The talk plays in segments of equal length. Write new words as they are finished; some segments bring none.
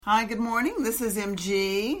Hi, good morning. This is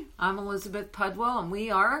MG. I'm Elizabeth Pudwell, and we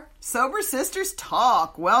are Sober Sisters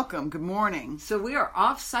Talk. Welcome. Good morning. So we are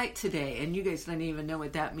off-site today, and you guys don't even know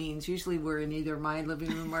what that means. Usually we're in either my living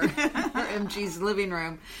room or MG's living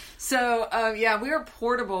room. So, we are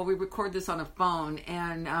portable. We record this on a phone,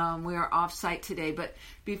 and we are off-site today. But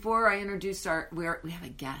before I introduce we have a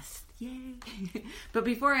guest. Yay! But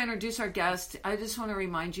before I introduce our guest, I just want to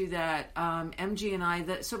remind you that MG and I,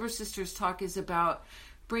 that Sober Sisters Talk is about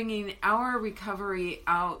bringing our recovery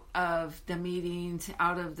out of the meetings,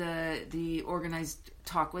 out of the organized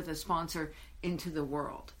talk with a sponsor into the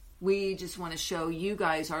world. We just want to show you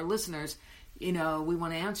guys, our listeners, we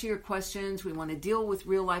want to answer your questions. We want to deal with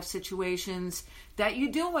real life situations that you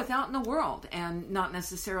deal with out in the world and not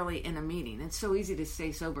necessarily in a meeting. It's so easy to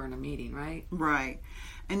stay sober in a meeting, right? Right.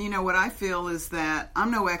 And what I feel is that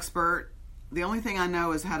I'm no expert. The only thing I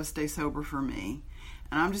know is how to stay sober for me.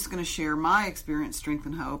 And I'm just going to share my experience, strength,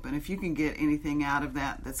 and hope. And if you can get anything out of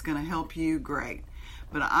that that's going to help you, great.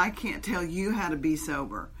 But I can't tell you how to be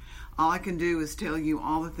sober. All I can do is tell you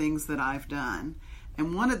all the things that I've done.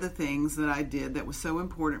 And one of the things that I did that was so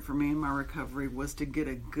important for me in my recovery was to get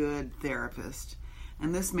a good therapist.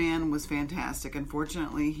 And this man was fantastic.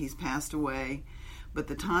 Unfortunately, he's passed away. But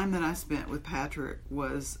the time that I spent with Patrick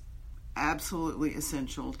was absolutely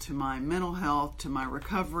essential to my mental health, to my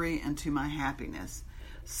recovery, and to my happiness.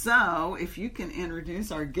 So, if you can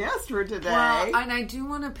introduce our guest for today. Well, and I do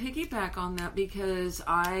want to piggyback on that because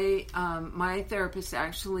my therapist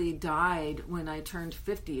actually died when I turned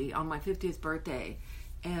 50, on my 50th birthday.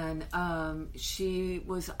 And I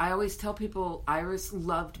always tell people, Iris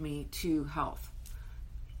loved me to health.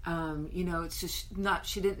 It's just not,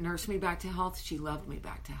 she didn't nurse me back to health, she loved me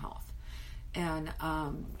back to health. And,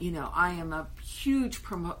 I am a huge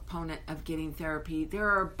proponent of getting therapy. There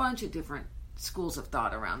are a bunch of different schools of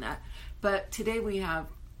thought around that. But today we have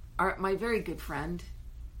my very good friend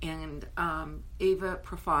and Eva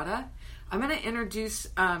Profata. I'm going to introduce,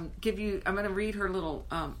 I'm going to read her little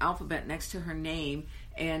alphabet next to her name,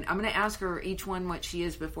 and I'm going to ask her each one what she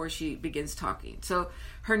is before she begins talking. So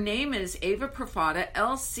her name is Eva Profata,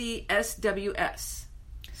 LCSWS.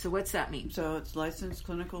 So what's that mean? So it's licensed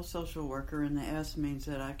clinical social worker, and the S means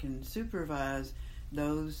that I can supervise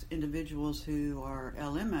those individuals who are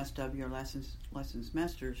LMSW, or licensed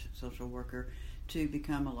master social worker, to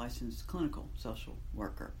become a licensed clinical social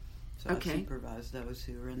worker. So okay. I supervise those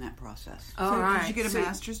who are in that process. So did you get a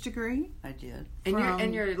master's degree? I did.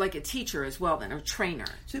 And you're like a teacher as well then, or trainer?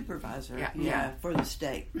 Supervisor, yeah. For the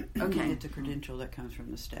state. Okay. It's a credential that comes from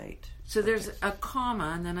the state. So there's a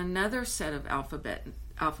comma and then another set of alphabet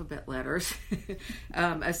letters,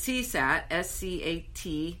 a CSAT,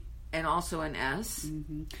 SCAT, and also an S.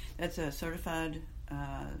 Mm-hmm. That's a certified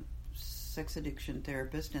sex addiction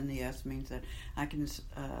therapist, and the S means that I can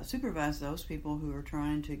supervise those people who are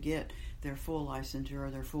trying to get their full licensure or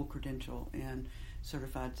their full credential in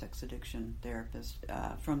certified sex addiction therapist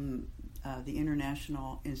from the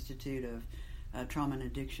International Institute of Trauma and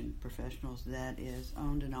Addiction Professionals, that is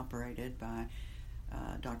owned and operated by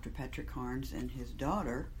Dr. Patrick Carnes and his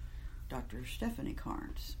daughter, Dr. Stephanie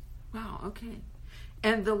Carnes. Wow, okay.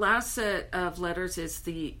 And the last set of letters is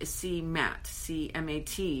the CMAT,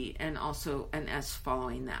 C-M-A-T, and also an S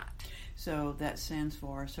following that. So that stands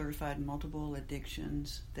for Certified Multiple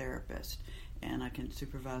Addictions Therapist, and I can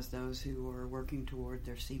supervise those who are working toward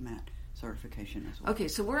their CMAT certification as well. Okay,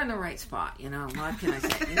 so we're in the right spot, what can I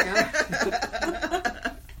say,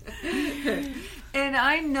 And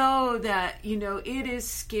I know that, it is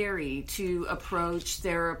scary to approach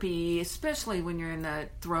therapy, especially when you're in the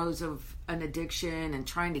throes of an addiction and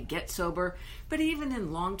trying to get sober. But even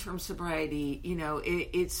in long-term sobriety,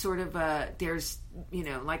 it's sort of there's,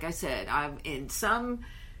 like I said, I'm in some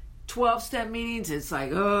 12-step meetings, it's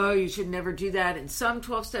like, oh, you should never do that. In some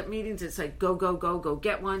 12-step meetings, it's like, go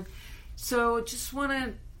get one. So just want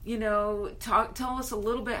to, tell us a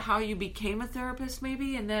little bit how you became a therapist,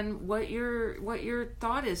 maybe, and then what your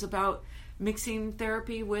thought is about mixing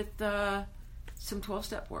therapy with some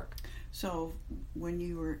 12-step work. So when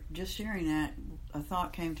you were just sharing that, a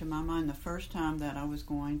thought came to my mind the first time that I was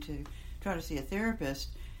going to try to see a therapist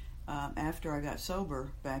after I got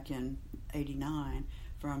sober back in '89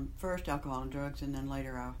 from first alcohol and drugs, and then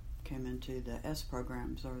later I came into the S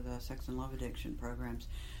programs, or the sex and love addiction programs.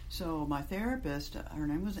 So my therapist, her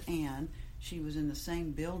name was Ann, she was in the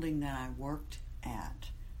same building that I worked at.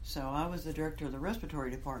 So I was the director of the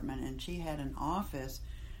respiratory department, and she had an office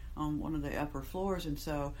on one of the upper floors, and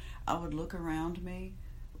so I would look around me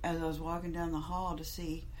as I was walking down the hall to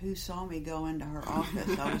see who saw me go into her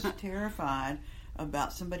office. I was terrified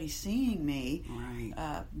about somebody seeing me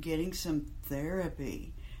getting some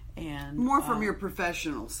therapy. And more from your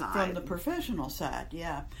professional side. From the professional side,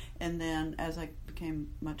 yeah. And then as I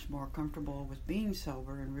became much more comfortable with being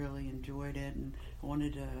sober and really enjoyed it and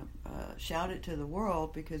wanted to shout it to the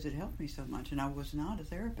world because it helped me so much. And I was not a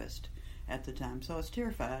therapist at the time, so I was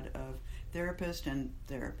terrified of therapist and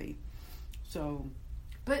therapy. So...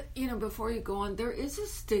 But, before you go on, there is a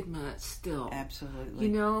stigma still. Absolutely.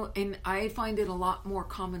 And I find it a lot more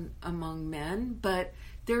common among men, but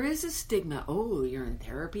there is a stigma. Oh, you're in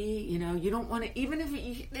therapy, you don't want to, even if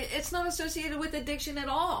it's not associated with addiction at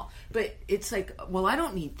all. But it's like, well, I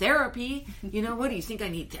don't need therapy. What do you think, I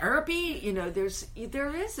need therapy?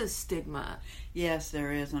 There is a stigma. Yes,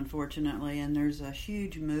 there is, unfortunately, and there's a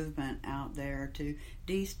huge movement out there to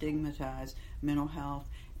destigmatize mental health.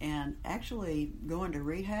 And actually, going to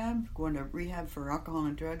rehab for alcohol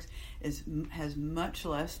and drugs has much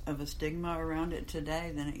less of a stigma around it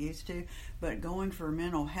today than it used to. But going for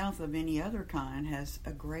mental health of any other kind has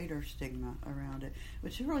a greater stigma around it,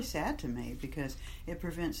 which is really sad to me because it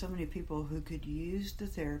prevents so many people who could use the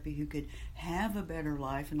therapy, who could have a better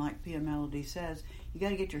life. And like Pia Melody says, you got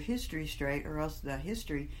to get your history straight, or else the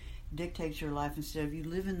history dictates your life instead of you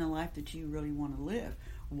living the life that you really want to live.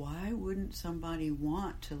 Why wouldn't somebody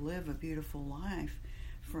want to live a beautiful life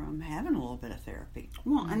from having a little bit of therapy?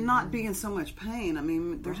 Well, and not be in so much pain. I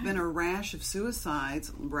mean, there's been a rash of suicides.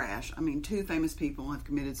 2 famous people have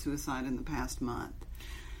committed suicide in the past month.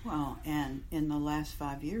 Well, and in the last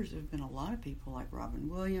 5 years, there have been a lot of people like Robin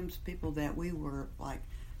Williams, people that we were like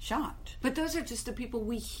shocked. But those are just the people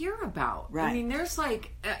we hear about. Right. I mean, there's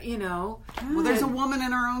like, Well, there's a woman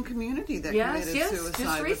in our own community that committed suicide.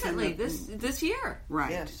 Just recently, this year. Right.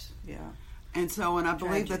 Yes, yeah. And I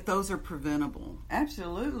believe that those are preventable.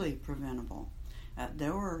 Absolutely preventable.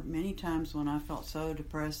 There were many times when I felt so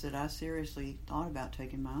depressed that I seriously thought about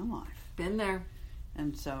taking my own life. Been there.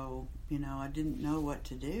 And so, I didn't know what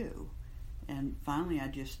to do. And finally I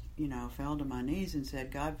just, fell to my knees and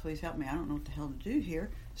said, God, please help me. I don't know what the hell to do here.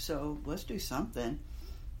 So let's do something.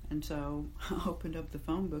 And so I opened up the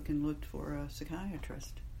phone book and looked for a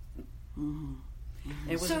psychiatrist. Mm-hmm.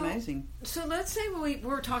 It was amazing. So let's say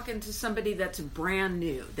we're talking to somebody that's brand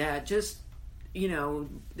new, that just,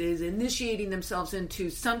 is initiating themselves into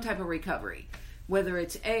some type of recovery, whether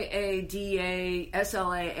it's AA, DA,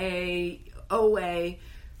 SLAA, OA.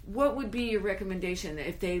 What would be your recommendation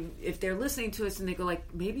if they're listening to us and they go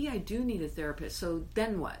like, maybe I do need a therapist, so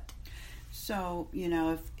then what? So,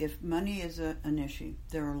 if money is an issue,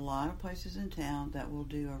 there are a lot of places in town that will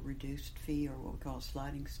do a reduced fee, or what we call a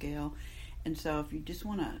sliding scale. And so if you just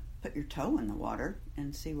want to put your toe in the water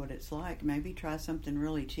and see what it's like, maybe try something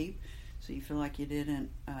really cheap so you feel like you didn't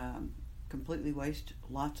completely waste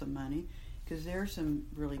lots of money. Because there are some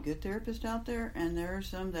really good therapists out there, and there are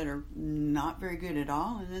some that are not very good at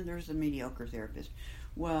all, and then there's a mediocre therapist.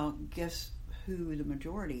 Well, guess who the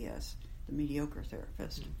majority is? The mediocre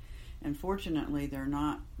therapist. Mm-hmm. And fortunately, there are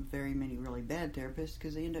not very many really bad therapists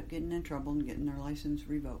because they end up getting in trouble and getting their license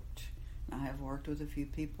revoked. I have worked with a few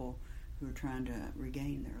people who are trying to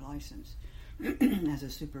regain their license as a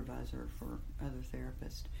supervisor for other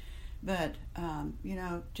therapists. But,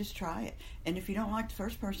 just try it. And if you don't like the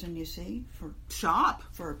first person you see, shop.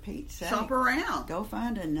 For Pete's sake. Shop around. Go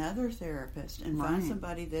find another therapist and find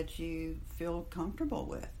somebody that you feel comfortable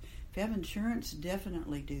with. If you have insurance,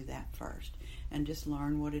 definitely do that first. And just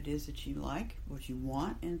learn what it is that you like, what you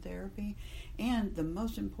want in therapy. And the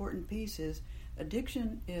most important piece is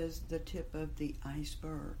addiction is the tip of the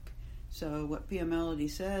iceberg. So what Pia Melody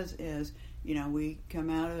says is, we come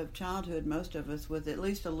out of childhood, most of us, with at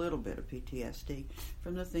least a little bit of PTSD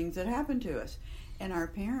from the things that happened to us. And our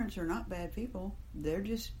parents are not bad people. They're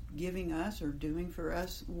just giving us or doing for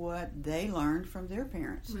us what they learned from their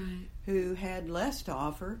parents, right, who had less to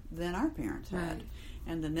offer than our parents had. Right.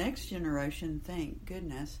 And the next generation, thank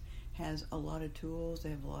goodness, has a lot of tools. They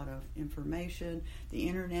have a lot of information. The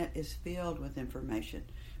internet is filled with information.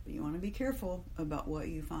 But you want to be careful about what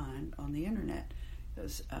you find on the internet.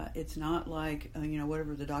 Because it's not like,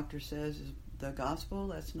 whatever the doctor says is the gospel.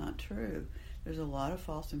 That's not true. There's a lot of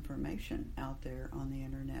false information out there on the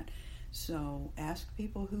internet. So ask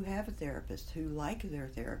people who have a therapist, who like their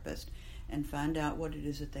therapist, and find out what it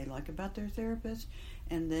is that they like about their therapist,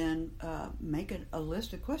 and then make a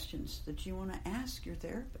list of questions that you want to ask your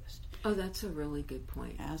therapist. Oh, that's a really good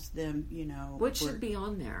point. Ask them, what should be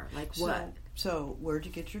on there? Like what? So where'd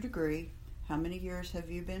you get your degree? How many years have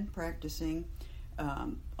you been practicing?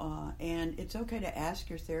 And it's okay to ask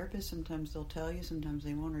your therapist. Sometimes they'll tell you, sometimes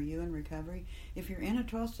they won't. Are you in recovery? If you're in a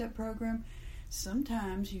 12-step program,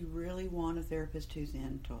 Sometimes you really want a therapist who's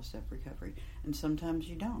in 12-step recovery, and sometimes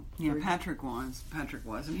you don't. Yeah, Patrick was.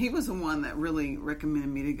 And he was the one that really recommended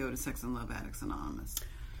me to go to Sex and Love Addicts Anonymous.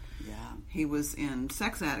 Yeah. He was in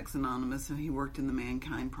Sex Addicts Anonymous, and he worked in the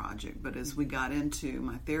Mankind Project. But as we got into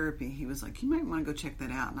my therapy, he was like, you might want to go check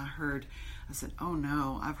that out. And I said, oh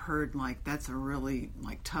no, I've heard like that's a really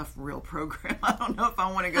like tough, real program. I don't know if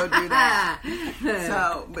I want to go do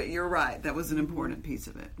that. But you're right. That was an important piece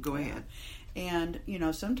of it. Go ahead. And,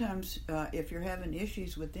 sometimes if you're having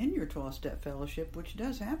issues within your 12-step fellowship, which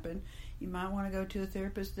does happen, you might want to go to a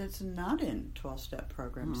therapist that's not in 12-step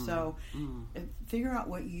programs. So figure out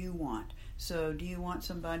what you want. So do you want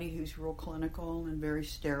somebody who's real clinical and very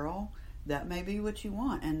sterile? That may be what you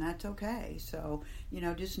want, and that's okay. So,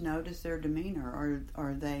 just notice their demeanor.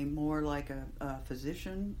 Are they more like a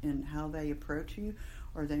physician in how they approach you?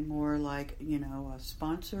 Are they more like, a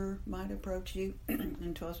sponsor might approach you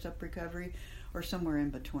in 12-step recovery, or somewhere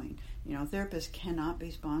in between? Therapists cannot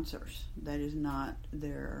be sponsors. That is not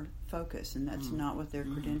their focus, and that's not what they're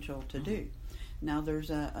credentialed to do. Now, there's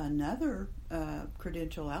another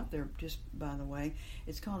credential out there, just by the way.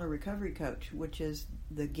 It's called a recovery coach, which is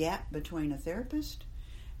the gap between a therapist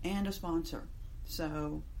and a sponsor.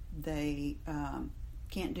 So they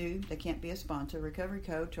can't be a sponsor. Recovery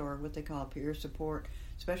coach, or what they call a peer support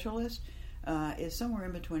specialist, is somewhere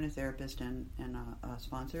in between a therapist and a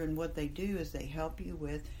sponsor. And what they do is they help you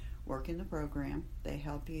with work in the program. They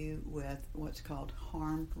help you with what's called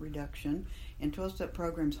harm reduction. In 12-step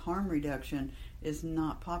programs, harm reduction is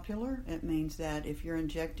not popular. It means that if you're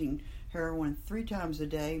injecting heroin 3 times a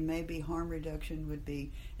day, maybe harm reduction would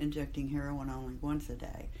be injecting heroin only once a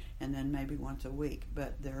day, and then maybe once a week.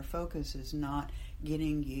 But their focus is not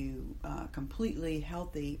getting you completely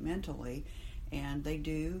healthy mentally. And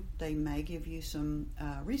they may give you some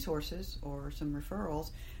resources or some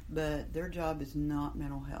referrals, but their job is not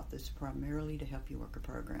mental health. It's primarily to help you work a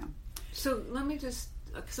program. So let me just,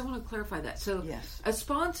 because I want to clarify that. So yes. A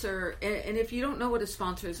sponsor, and if you don't know what a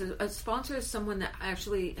sponsor is someone that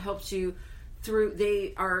actually helps you through,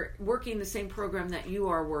 they are working the same program that you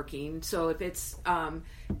are working. So if it's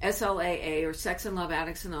SLAA, or Sex and Love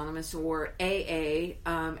Addicts Anonymous, or AA,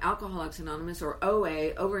 Alcoholics Anonymous, or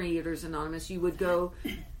OA, Overeaters Anonymous, you would go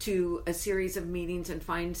to a series of meetings and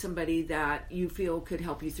find somebody that you feel could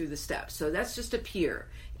help you through the steps. So that's just a peer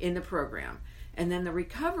in the program. And then the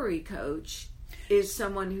recovery coach is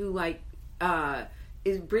someone who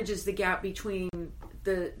bridges the gap between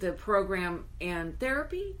the program and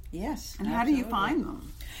therapy? Yes. And how do you find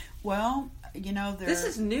them? Well, this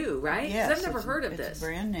is new, right? Yes, I've never heard of this. It's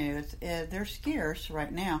brand new. They're scarce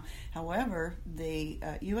right now. However, the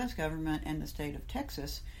U.S. government and the state of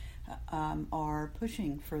Texas are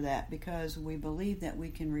pushing for that, because we believe that we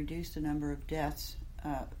can reduce the number of deaths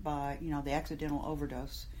by, the accidental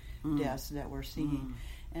overdose deaths that we're seeing.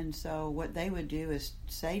 And so what they would do is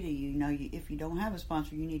say to you, if you don't have a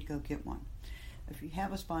sponsor, you need to go get one. If you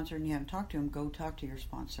have a sponsor and you haven't talked to them, go talk to your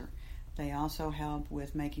sponsor. They also help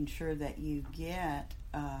with making sure that you get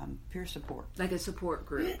peer support. Like a support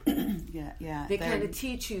group. Yeah. They kind of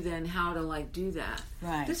teach you then how to do that.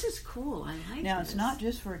 Right. This is cool. I like Now, this. It's not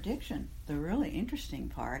just for addiction. The really interesting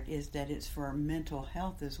part is that it's for mental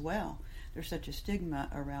health as well. There's such a stigma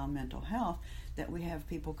around mental health that we have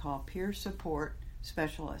people called peer support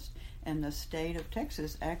specialists. And the state of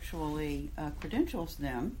Texas actually credentials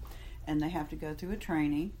them, and they have to go through a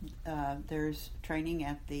training. There's training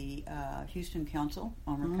at the Houston Council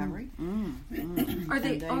on Recovery. Are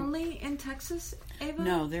they only in Texas, Ava?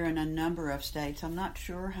 No, they're in a number of states. I'm not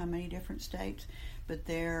sure how many different states, but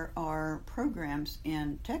there are programs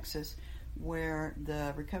in Texas where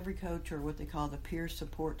the recovery coach, or what they call the peer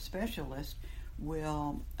support specialist,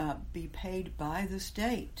 will be paid by the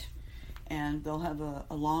state. And they'll have a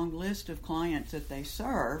long list of clients that they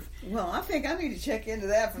serve. Well, I think I need to check into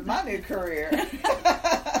that for my new career.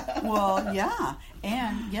 Well, yeah.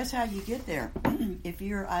 And guess how you get there? If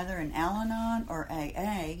you're either an Al-Anon or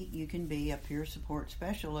AA, you can be a peer support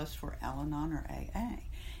specialist for Al-Anon or AA.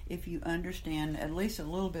 If you understand at least a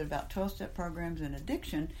little bit about 12-step programs and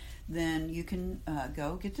addiction, then you can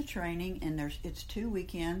go get the training. And it's 2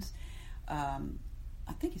 weekends.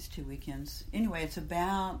 I think it's 2 weekends. Anyway, it's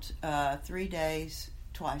about 3 days,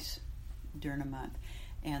 twice during a month.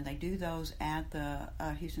 And they do those at the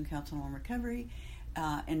Houston Council on Recovery.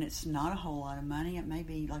 And it's not a whole lot of money. It may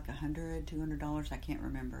be like $100, $200. I can't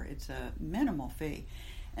remember. It's a minimal fee.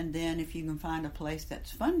 And then if you can find a place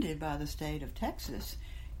that's funded by the state of Texas,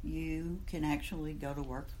 you can actually go to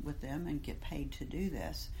work with them and get paid to do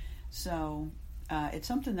this. So it's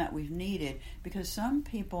something that we've needed, because some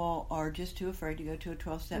people are just too afraid to go to a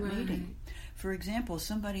 12-step meeting. For example,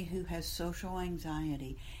 somebody who has social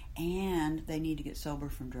anxiety and they need to get sober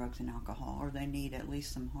from drugs and alcohol, or they need at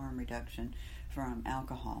least some harm reduction from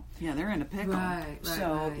alcohol. Yeah, they're in a pickle. Right.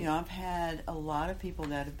 So, I've had a lot of people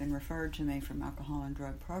that have been referred to me from alcohol and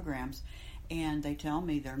drug programs, and they tell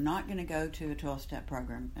me they're not going to go to a 12-step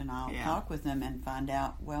program. And I'll talk with them and find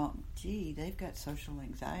out, well, gee, they've got social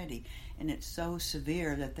anxiety, and it's so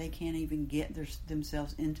severe that they can't even get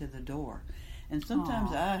themselves into the door. And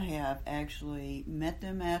sometimes I have actually met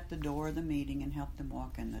them at the door of the meeting and helped them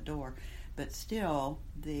walk in the door. But still,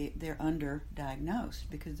 they're underdiagnosed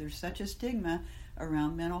because there's such a stigma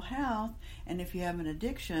around mental health. And if you have an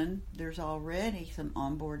addiction, there's already some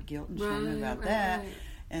onboard guilt and shame about that. Right.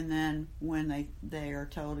 And then when they are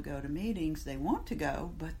told to go to meetings, they want to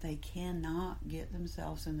go, but they cannot get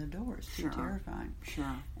themselves in the door. It's too terrifying.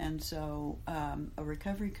 Sure. And so a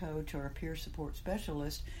recovery coach or a peer support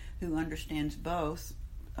specialist who understands both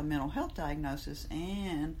a mental health diagnosis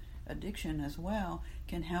and addiction as well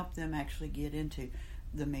can help them actually get into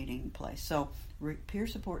the meeting place. So peer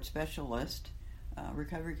support specialist,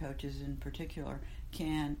 recovery coaches in particular,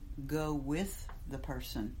 can go with the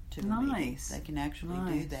person to the meeting. They can actually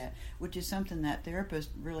do that, which is something that therapists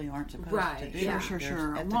really aren't supposed to do.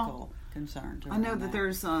 Sure. Ethical concerns. I know that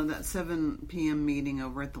there's that 7 p.m. meeting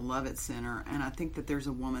over at the Lovett Center, and I think that there's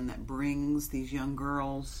a woman that brings these young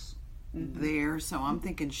girls there, so I'm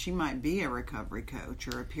thinking she might be a recovery coach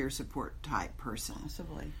or a peer support type person.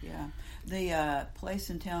 Possibly, yeah. The place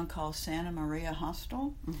in town called Santa Maria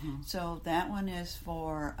Hostel, so that one is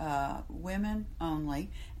for women only,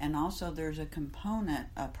 and also there's a component,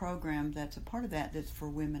 a program that's a part of that's for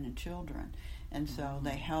women and children. And so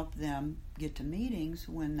they help them get to meetings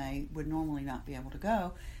when they would normally not be able to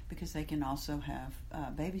go, because they can also have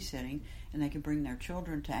babysitting, and they can bring their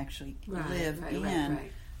children to actually live in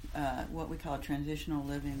what we call transitional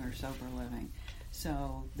living or sober living.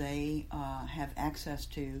 So they have access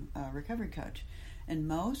to a recovery coach. And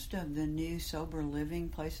most of the new sober living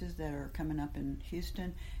places that are coming up in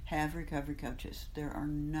Houston have recovery coaches. There are a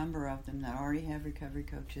number of them that already have recovery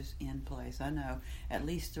coaches in place. I know at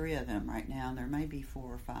least 3 of them right now, and there may be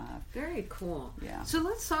 4 or 5. Very cool. Yeah. So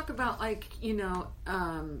let's talk about,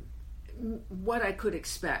 what I could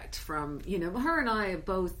expect from, her and I have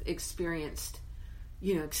both experienced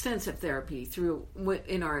extensive therapy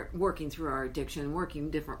working through our addiction, working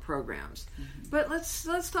different programs. But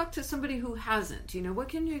let's talk to somebody who hasn't. What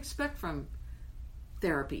can you expect from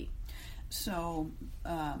therapy? So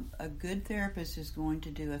a good therapist is going to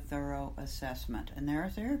do a thorough assessment, and there are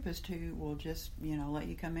therapists who will just let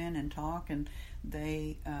you come in and talk, and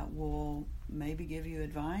they will maybe give you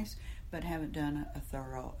advice, but haven't done a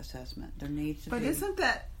thorough assessment. There needs to be. But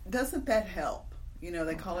doesn't that help?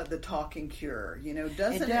 They call it the talking cure. It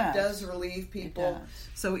does relieve people. It does.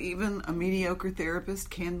 So even a mediocre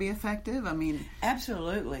therapist can be effective?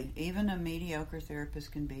 Absolutely. Even a mediocre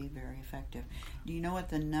therapist can be very effective. Do you know what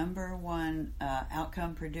the number one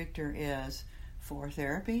outcome predictor is for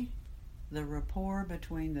therapy? The rapport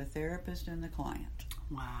between the therapist and the client.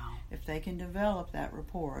 Wow. If they can develop that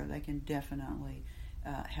rapport, they can definitely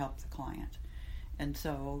help the client. And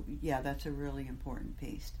so, that's a really important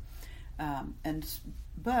piece.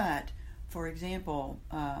 But for example,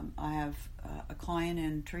 I have a client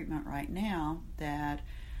in treatment right now that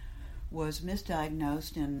was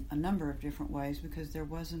misdiagnosed in a number of different ways because there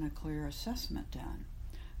wasn't a clear assessment done.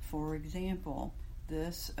 For example,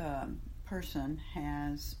 this person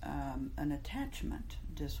has an attachment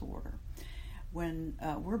disorder. When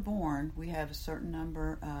we're born, we have a certain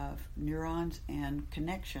number of neurons and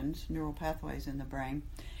connections, neural pathways in the brain,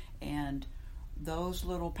 and those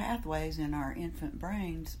little pathways in our infant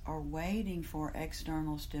brains are waiting for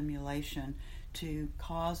external stimulation to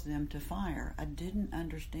cause them to fire. I didn't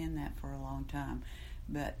understand that for a long time,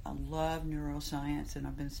 but I love neuroscience, and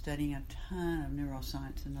I've been studying a ton of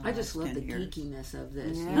neuroscience in the last 10 years. I just love the geekiness of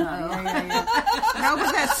this. Yeah. No,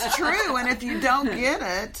 but that's true. And if you don't get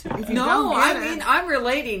it, I'm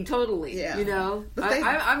relating totally. Yeah. But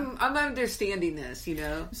I'm understanding this.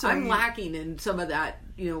 So I'm lacking in some of that.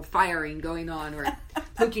 Firing going on or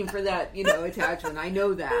looking for that. Attachment. I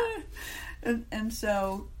know that. And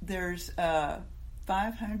so there's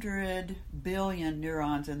 500 billion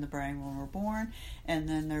neurons in the brain when we're born, and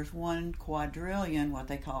then there's 1 quadrillion what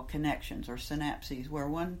they call connections or synapses, where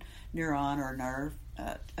one neuron or nerve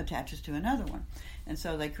attaches to another one. And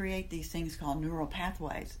so they create these things called neural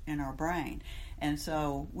pathways in our brain. And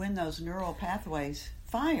so when those neural pathways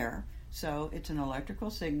fire, so it's an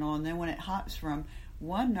electrical signal, and then when it hops from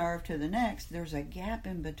one nerve to the next, there's a gap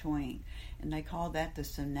in between, and they call that the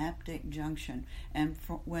synaptic junction. And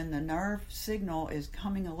when the nerve signal is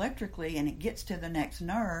coming electrically and it gets to the next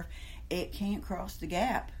nerve, it can't cross the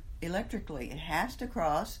gap electrically. It has to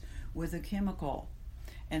cross with a chemical.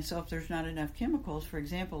 And so if there's not enough chemicals, for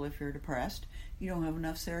example, if you're depressed, you don't have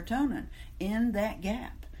enough serotonin in that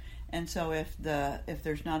gap. And so if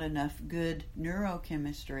there's not enough good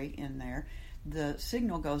neurochemistry in there, the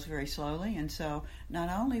signal goes very slowly. And so not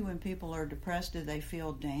only when people are depressed do they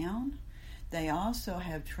feel down, they also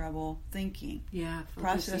have trouble thinking,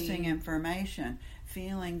 processing information,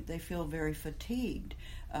 they feel very fatigued.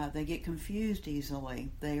 They get confused easily.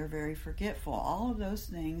 They are very forgetful. All of those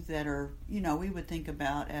things that are, we would think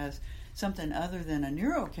about as something other than a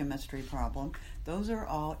neurochemistry problem, those are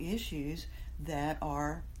all issues that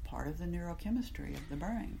are part of the neurochemistry of the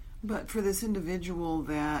brain. But for this individual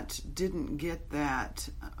that didn't get that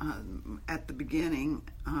at the beginning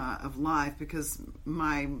of life, because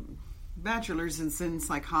my bachelor's is in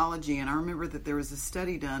psychology, and I remember that there was a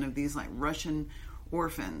study done of these like Russian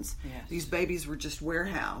orphans. Yes. These babies were just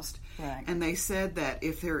warehoused. Right. And they said that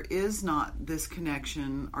if there is not this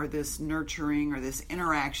connection or this nurturing or this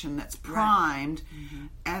interaction that's primed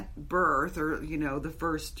at birth or, the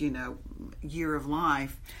first, year of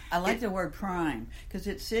life. I like the word prime because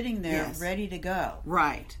it's sitting there ready to go.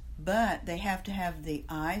 Right. But they have to have the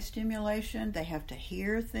eye stimulation. They have to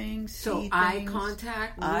hear things, see eye things.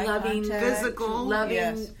 Contact, Loving, physical,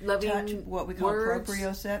 loving touch, what we call words.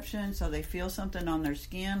 proprioception. So they feel something on their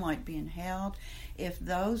skin, like being held. If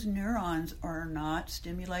those neurons are not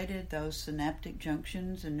stimulated, those synaptic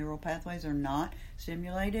junctions and neural pathways are not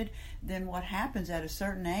stimulated, then what happens at a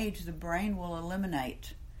certain age, the brain will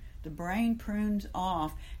eliminate. The brain prunes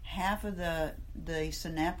off half of the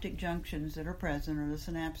synaptic junctions that are present, or the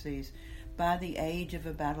synapses, by the age of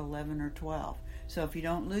about 11 or 12. So if you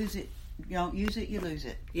don't use it, you lose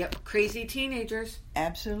it. Yep, crazy teenagers.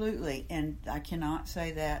 Absolutely, and I cannot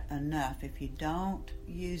say that enough. If you don't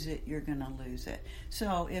use it, you're going to lose it.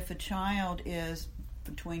 So if a child is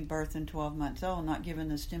between birth and 12 months old, not given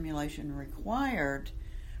the stimulation required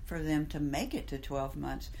for them to make it to 12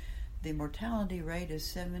 months, the mortality rate is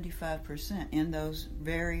 75% in those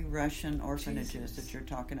very Russian orphanages that you're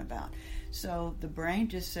talking about. So the brain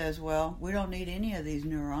just says, well, we don't need any of these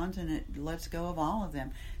neurons, and it lets go of all of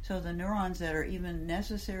them. So the neurons that are even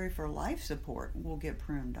necessary for life support will get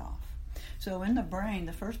pruned off. So in the brain,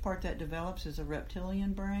 the first part that develops is a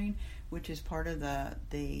reptilian brain, which is part of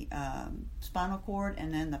the spinal cord,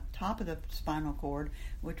 and then the top of the spinal cord,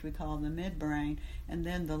 which we call the midbrain, and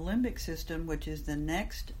then the limbic system, which is the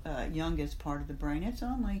next youngest part of the brain. It's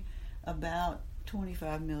only about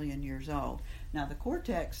 25 million years old. Now the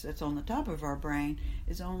cortex that's on the top of our brain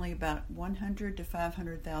is only about 100 to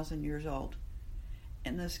 500,000 years old.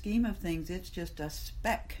 In the scheme of things, it's just a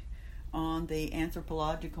speck on the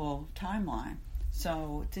anthropological timeline.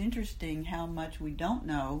 So it's interesting how much we don't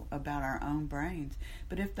know about our own brains.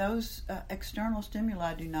 But if those external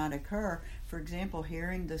stimuli do not occur, for example,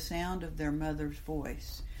 hearing the sound of their mother's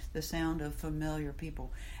voice, the sound of familiar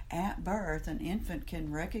people, at birth an infant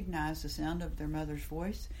can recognize the sound of their mother's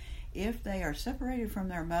voice. If they are separated from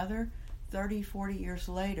their mother, 30, 40 years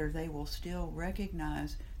later, they will still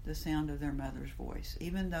recognize the sound of their mother's voice,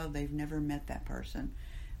 even though they've never met that person,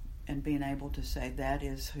 and being able to say, that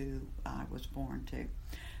is who I was born to.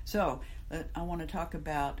 So I want to talk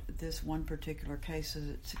about this one particular case.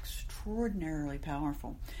 It's extraordinarily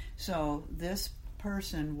powerful. So this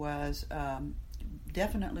person was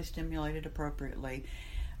definitely stimulated appropriately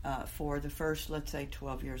for the first, let's say,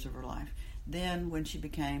 12 years of her life. Then when she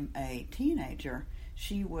became a teenager,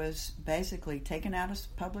 she was basically taken out of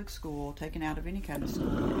public school, taken out of any kind of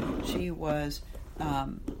school. She was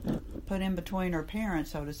put in between her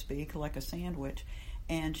parents, so to speak, like a sandwich,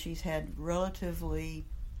 and she's had relatively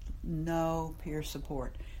no peer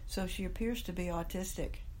support. So she appears to be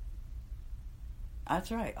autistic.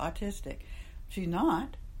 That's right, autistic. She's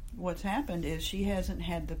not. What's happened is she hasn't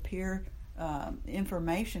had the peer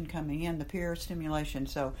information coming in, the peer stimulation.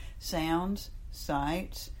 So sounds,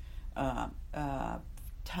 sights,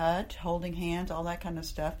 touch, holding hands, all that kind of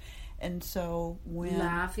stuff. And so when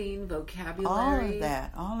laughing, vocabulary,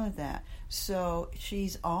 all of that. So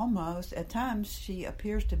she's almost, at times she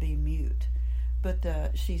appears to be mute, but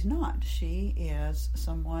she's not. She is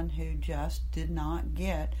someone who just did not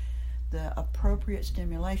get the appropriate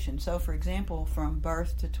stimulation. So for example, from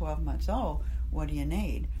birth to 12 months old, what do you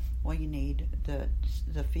need? Well, you need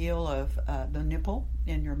the feel of the nipple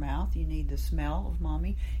in your mouth. You need the smell of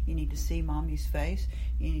mommy. You need to see mommy's face.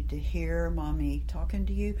 You need to hear mommy talking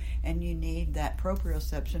to you. And you need that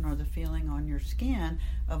proprioception, or the feeling on your skin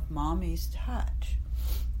of mommy's touch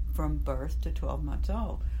from birth to 12 months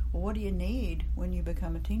old. Well, what do you need when you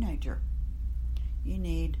become a teenager? You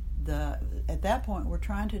need at that point, we're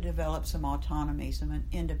trying to develop some autonomy, some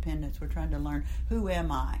independence. We're trying to learn, who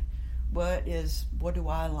am I? What do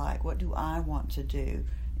I like? What do I want to do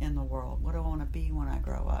in the world? What do I want to be when I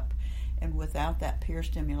grow up? And without that peer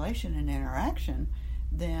stimulation and interaction,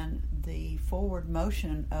 then the forward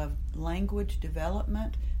motion of language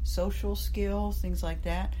development, social skills, things like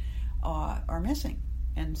that, are missing.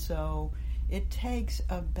 And so it takes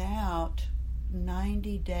about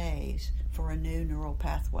 90 days for a new neural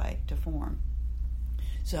pathway to form.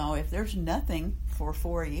 So if there's nothing for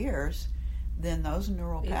 4 years, then those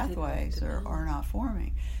neural pathways are not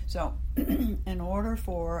forming. So in order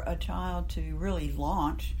for a child to really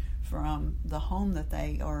launch from the home that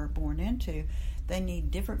they are born into, they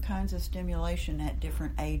need different kinds of stimulation at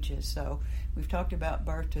different ages. So we've talked about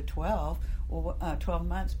birth to 12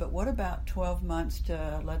 months, but what about 12 months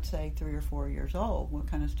to, let's say, 3 or 4 years old? What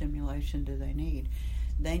kind of stimulation do they need?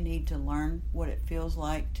 They need to learn what it feels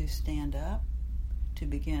like to stand up, to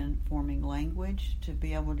begin forming language, to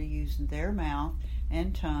be able to use their mouth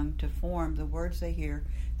and tongue to form the words they hear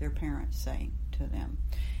their parents saying to them.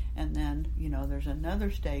 And then, there's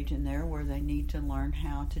another stage in there where they need to learn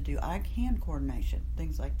how to do eye-hand coordination,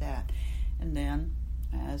 things like that. And then,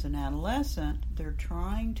 as an adolescent, they're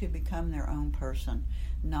trying to become their own person,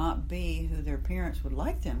 not be who their parents would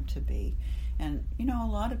like them to be. And, a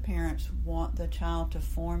lot of parents want the child to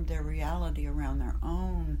form their reality around their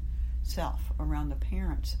own self, around the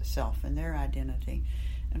parent's self and their identity.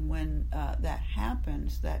 And when that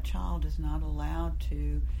happens, that child is not allowed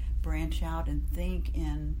to branch out and think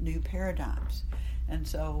in new paradigms. And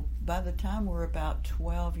so by the time we're about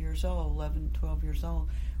 12 years old, 11, 12 years old,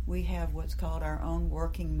 we have what's called our own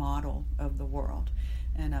working model of the world.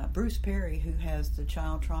 And Bruce Perry, who has the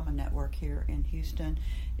Child Trauma Network here in Houston,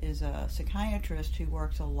 is a psychiatrist who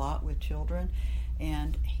works a lot with children.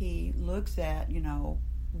 And he looks at,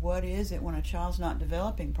 what is it when a child's not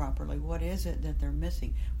developing properly? What is it that they're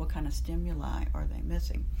missing? What kind of stimuli are they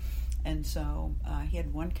missing? And so he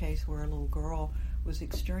had one case where a little girl was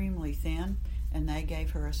extremely thin, and they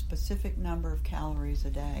gave her a specific number of calories a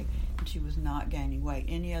day, and she was not gaining weight.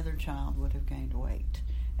 Any other child would have gained weight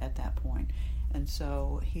at that point. And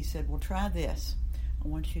so he said, well, try this. I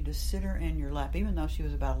want you to sit her in your lap, even though she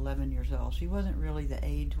was about 11 years old. She wasn't really the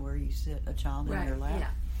age where you sit a child in your lap. Yeah.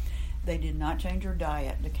 They did not change her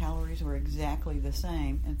diet. The calories were exactly the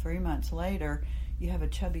same. And 3 months later, you have a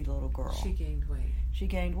chubby little girl. She gained weight. She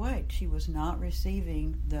gained weight. She was not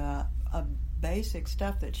receiving the basic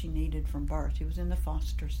stuff that she needed from birth. She was in the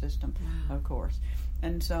foster system, of course.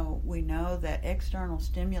 And so we know that external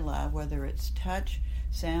stimuli, whether it's touch,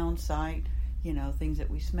 sound, sight, things that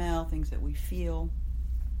we smell, things that we feel,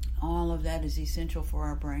 all of that is essential for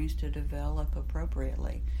our brains to develop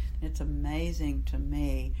appropriately. It's amazing to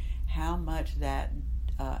me how much that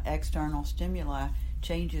external stimuli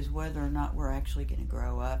changes whether or not we're actually going to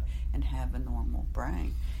grow up and have a normal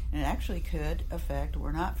brain. And it actually could affect,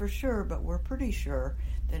 we're not for sure, but we're pretty sure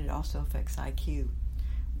that it also affects IQ.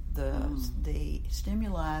 The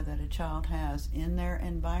stimuli that a child has in their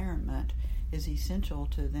environment is essential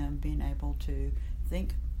to them being able to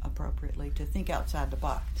think appropriately, to think outside the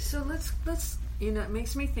box. So let's it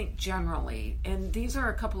makes me think generally, and these are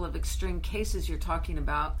a couple of extreme cases you're talking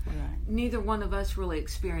about. Right. Neither one of us really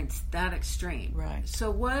experienced that extreme. Right. So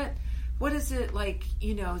what is it like,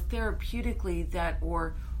 therapeutically that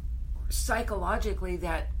or psychologically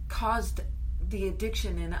that caused the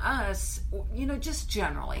addiction in us, just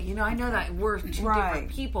generally? I know that we're two different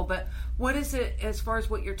people, but what is it as far as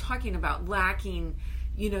what you're talking about, lacking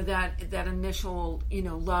that initial,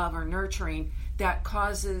 love or nurturing that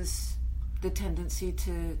causes the tendency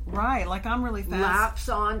to like I'm really fast lapse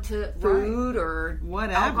onto food or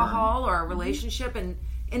whatever, alcohol or a relationship and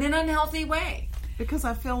in an unhealthy way? Because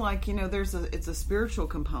I feel like it's a spiritual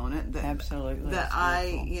component that absolutely that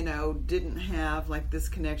I didn't have, like this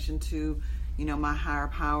connection to my higher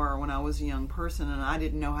power when I was a young person, and I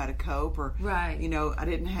didn't know how to cope, or I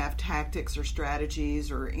didn't have tactics or strategies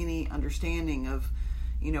or any understanding of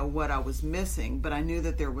what I was missing, but I knew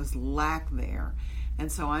that there was lack there.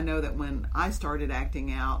 And so I know that when I started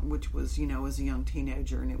acting out, which was as a young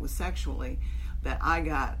teenager, and it was sexually, that I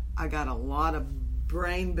got a lot of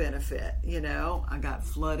brain benefit. I got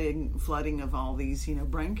flooding of all these,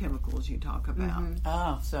 brain chemicals you talk about.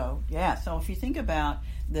 Oh, so if you think about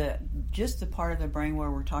just the part of the brain where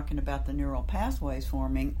we're talking about the neural pathways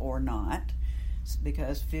forming or not,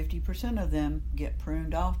 because 50% of them get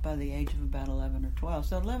pruned off by the age of about 11 or 12.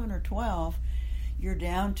 So 11 or 12, you're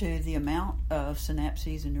down to the amount of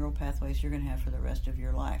synapses and neural pathways you're going to have for the rest of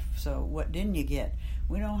your life. So what didn't you get?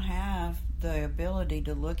 We don't have the ability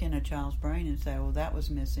to look in a child's brain and say, well, that was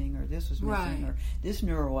missing, or this was missing, or this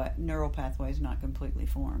neural pathway is not completely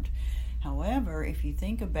formed. However, if you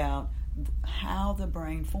think about how the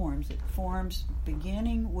brain forms, it forms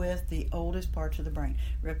beginning with the oldest parts of the brain.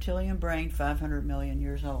 Reptilian brain, 500 million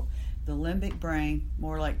years old. The limbic brain,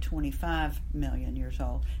 more like 25 million years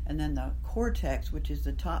old. And then the cortex, which is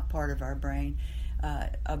the top part of our brain,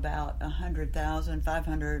 about 100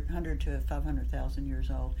 to 500,000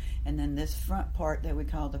 years old. And then this front part that we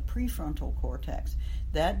call the prefrontal cortex,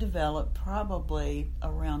 that developed probably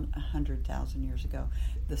around 100,000 years ago,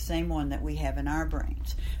 the same one that we have in our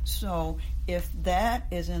brains. So if that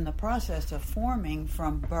is in the process of forming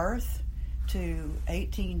from birth to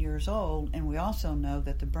 18 years old, and we also know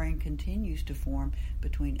that the brain continues to form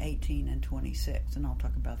between 18 and 26, and I'll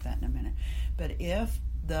talk about that in a minute. But if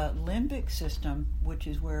the limbic system, which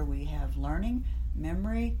is where we have learning,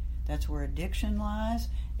 memory, that's where addiction lies,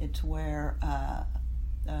 it's where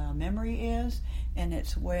memory is, and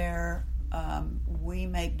it's where we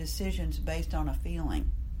make decisions based on a feeling.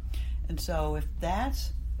 And so if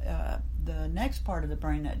that's the next part of the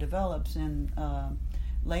brain that develops in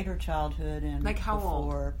later childhood and like how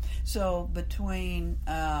before. Old? So between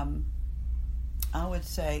I would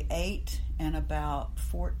say 8 and about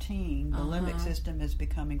 14, the limbic system is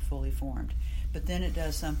becoming fully formed. But then it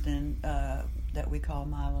does something that we call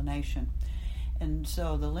myelination. And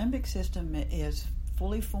so the limbic system is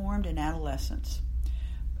fully formed in adolescence.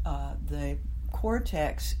 The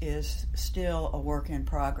cortex is still a work in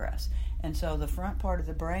progress. And so the front part of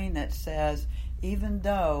the brain that says, even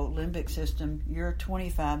though limbic system, you're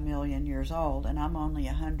 25 million years old and I'm only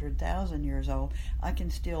 100,000 years old, I can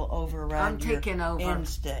still override your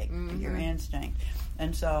instinct. Your instinct.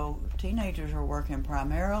 And so teenagers are working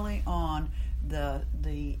primarily on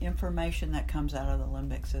the information that comes out of the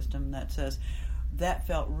limbic system that says, that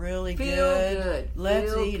felt really good.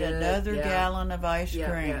 Let's eat another gallon of ice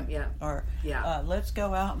cream. Or let's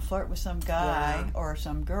go out and flirt with some guy or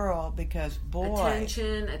some girl because, boy.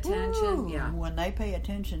 Attention. When they pay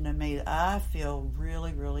attention to me, I feel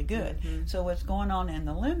really, really good. So what's going on in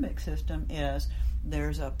the limbic system is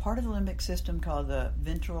there's a part of the limbic system called the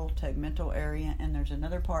ventral tegmental area, and there's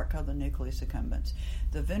another part called the nucleus accumbens.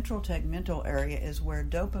 The ventral tegmental area is where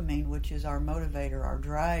dopamine, which is our motivator, our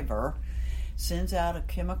driver, sends out a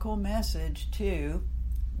chemical message to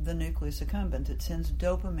the nucleus accumbens. It sends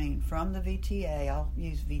dopamine from the VTA, I'll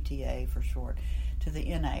use VTA for short, to the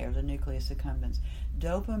NA, or the nucleus accumbens.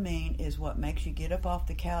 Dopamine is what makes you get up off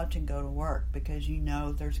the couch and go to work because you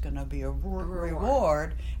know there's going to be a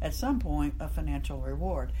reward at some point, a financial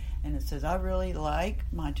reward. And it says, I really like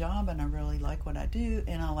my job and I really like what I do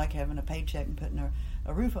and I like having a paycheck and putting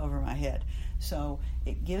a roof over my head. So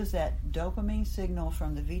it gives that dopamine signal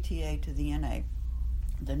from the VTA to the NA.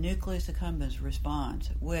 The nucleus accumbens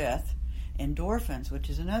responds with endorphins, which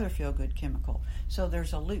is another feel-good chemical. So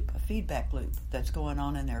there's a loop, a feedback loop that's going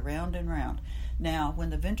on in there, round and round. Now,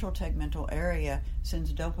 when the ventral tegmental area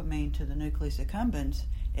sends dopamine to the nucleus accumbens,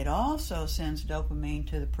 it also sends dopamine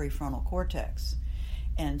to the prefrontal cortex.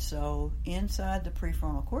 And so inside the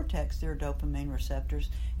prefrontal cortex, there are dopamine receptors.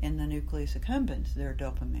 In the nucleus accumbens, there are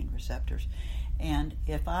dopamine receptors. And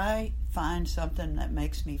if I find something that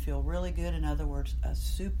makes me feel really good, in other words, a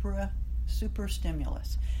super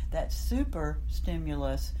stimulus, that super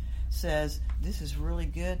stimulus says, this is really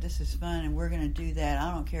good, this is fun, and we're going to do that.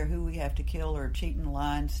 I don't care who we have to kill or cheat and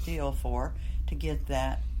lie and steal for to get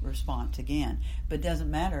that response again. But it doesn't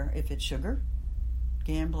matter if it's sugar,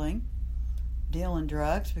 gambling, dealing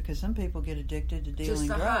drugs, because some people get addicted to dealing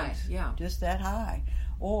drugs. Just that high.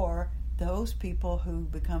 Or those people who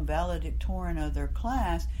become valedictorian of their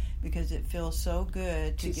class because it feels so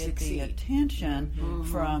good to get succeed. The attention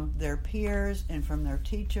from their peers and from their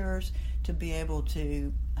teachers to be able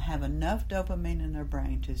to have enough dopamine in their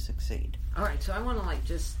brain to succeed. All right, so I want to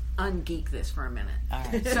just ungeek this for a minute. All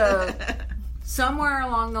right. So somewhere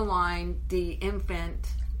along the line, the infant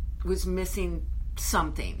was missing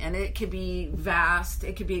something, and it could be vast,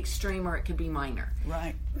 it could be extreme, or it could be minor.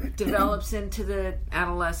 Right. Develops into the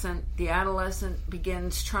adolescent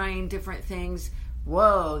begins trying different things.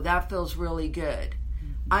 Whoa, that feels really good.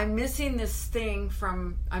 I'm missing this thing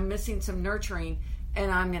I'm missing some nurturing,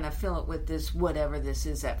 and I'm going to fill it with this, whatever this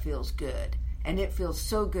is that feels good. And it feels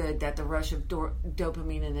so good that the rush of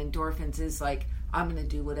dopamine and endorphins is like, I'm going to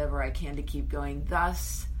do whatever I can to keep going.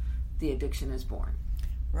 Thus, the addiction is born.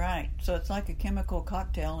 Right. So it's like a chemical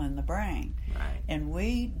cocktail in the brain. Right. And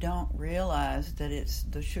we don't realize that it's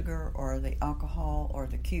the sugar or the alcohol or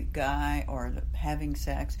the cute guy or the having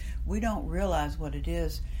sex. We don't realize what it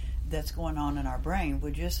is that's going on in our brain.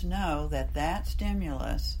 We just know that that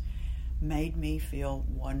stimulus made me feel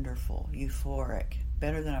wonderful, euphoric,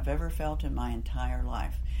 better than I've ever felt in my entire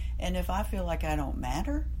life. And if I feel like I don't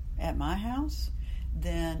matter at my house,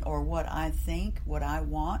 then, or what I think, what I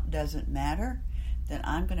want doesn't matter, then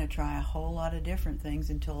I'm going to try a whole lot of different things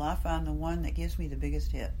until I find the one that gives me the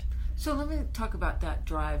biggest hit. So let me talk about that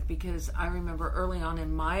drive, because I remember early on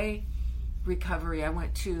in my recovery, I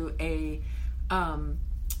went to a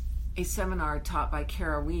seminar taught by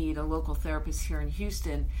Kara Weed, a local therapist here in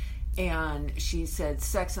Houston, and she said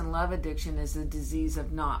sex and love addiction is a disease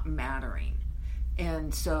of not mattering.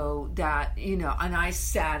 And so that, and I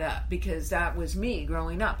sat up because that was me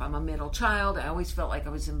growing up. I'm a middle child. I always felt like I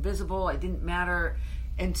was invisible. I didn't matter.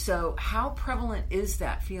 And so how prevalent is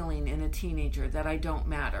that feeling in a teenager that I don't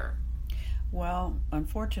matter? Well,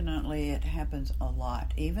 unfortunately, it happens a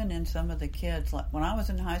lot. Even in some of the kids, like when I was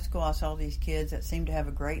in high school, I saw these kids that seemed to have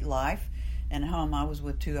a great life. And at home, I was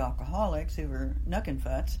with two alcoholics who were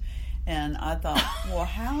knuckenfuts. And I thought, well,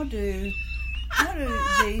 how do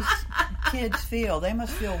these kids feel? They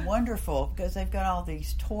must feel wonderful because they've got all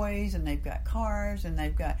these toys and they've got cars and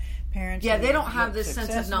they've got parents. Yeah, they don't have this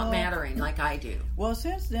sense of not mattering like I do. Well,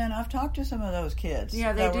 since then, I've talked to some of those kids.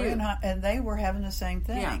 Yeah, they do. And they were having the same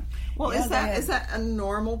thing. Yeah. Well, is that a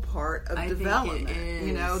normal part of development? Think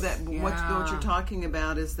it is. That what you're talking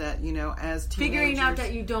about is that, as teenagers... Figuring out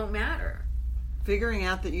that you don't matter. Figuring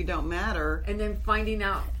out that you don't matter. And then finding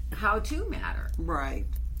out how to matter. Right.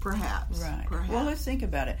 Perhaps. Right. Perhaps. Well, let's think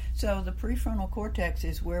about it. So the prefrontal cortex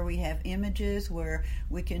is where we have images, where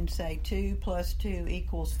we can say 2 + 2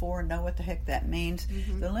 = 4 and know what the heck that means.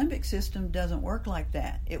 Mm-hmm. The limbic system doesn't work like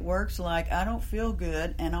that. It works like, I don't feel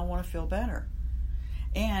good and I want to feel better.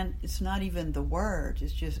 And it's not even the words.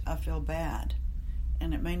 It's just, I feel bad.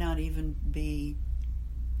 And it may not even be...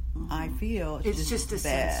 I feel it's just a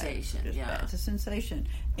bad. sensation. Bad. It's a sensation,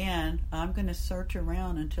 and I'm going to search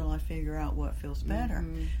around until I figure out what feels better.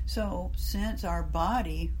 Mm-hmm. So, since our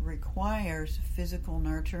body requires physical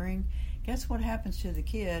nurturing, guess what happens to the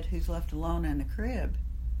kid who's left alone in the crib?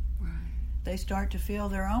 Right. They start to feel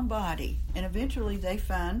their own body, and eventually they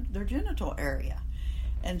find their genital area.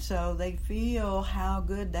 And so they feel how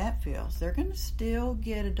good that feels. They're going to still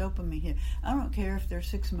get a dopamine hit. I don't care if they're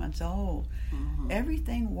 6 months old. Mm-hmm.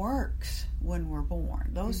 Everything works when we're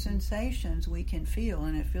born. Those sensations we can feel,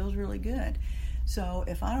 and it feels really good. So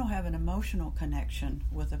if I don't have an emotional connection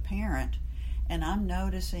with a parent, and I'm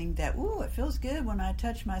noticing that, ooh, it feels good when I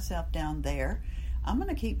touch myself down there, I'm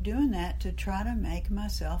going to keep doing that to try to make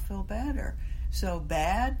myself feel better. So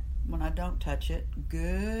bad when I don't touch it,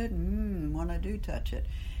 good when I do touch it.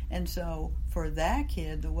 And so for that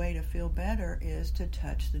kid, the way to feel better is to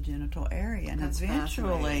touch the genital area. And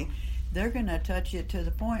eventually they're going to touch it to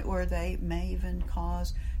the point where they may even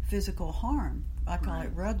cause physical harm. I call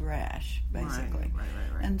it rug rash, basically.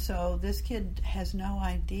 Right. And so this kid has no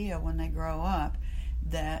idea when they grow up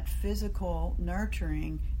that physical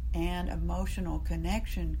nurturing and emotional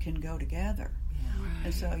connection can go together. Yeah. Right.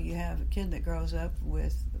 And so you have a kid that grows up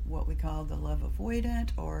with what we call the love avoidant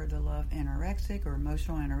or the love anorexic or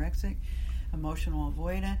emotional anorexic, emotional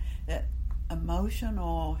avoidant. That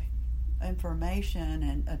emotional information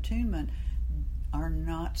and attunement are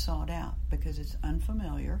not sought out because it's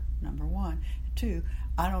unfamiliar, number one. 2,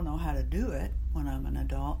 I don't know how to do it when I'm an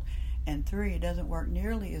adult. And 3, it doesn't work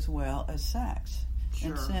nearly as well as sex.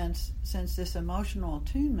 Sure. And since this emotional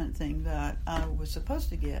attunement thing that I was supposed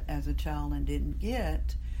to get as a child and didn't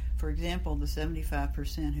get, for example, the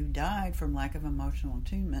 75% who died from lack of emotional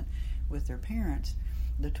attunement with their parents,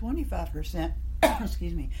 the 25%,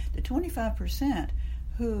 the 25%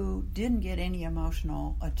 who didn't get any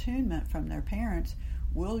emotional attunement from their parents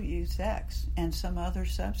will use sex and some other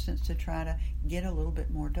substance to try to get a little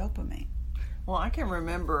bit more dopamine. Well, I can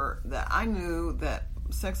remember that I knew that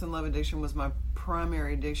sex and love addiction was my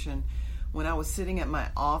primary addiction when I was sitting at my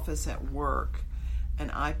office at work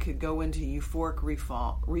and I could go into euphoric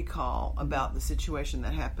recall about the situation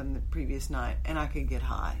that happened the previous night, and I could get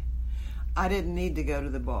high. I didn't need to go to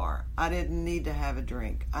the bar. I didn't need to have a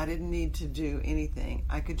drink. I didn't need to do anything.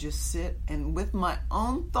 I could just sit and with my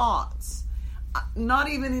own thoughts, not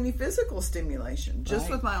even any physical stimulation, just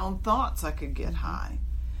with my own thoughts I could get high.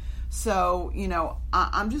 So,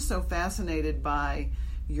 I'm just so fascinated by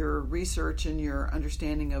your research and your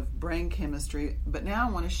understanding of brain chemistry. But now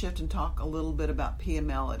I want to shift and talk a little bit about Pia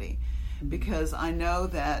Mellody, because I know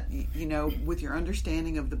that, with your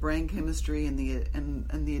understanding of the brain chemistry and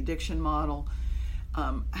the addiction model,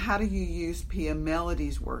 how do you use Pia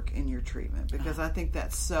Mellody's work in your treatment? Because I think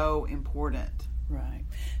that's so important. Right.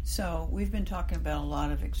 So we've been talking about a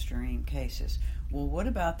lot of extreme cases. Well, what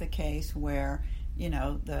about the case where,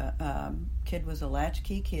 the kid was a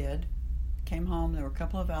latchkey kid, came home, there were a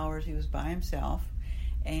couple of hours, he was by himself,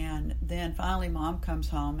 and then finally mom comes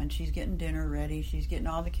home and she's getting dinner ready, she's getting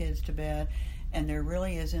all the kids to bed, and there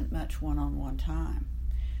really isn't much one-on-one time.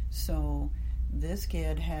 So this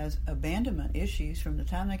kid has abandonment issues from the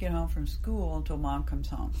time they get home from school until mom comes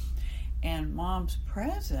home. And mom's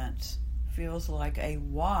presence feels like a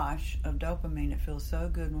wash of dopamine. It feels so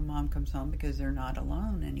good when mom comes home because they're not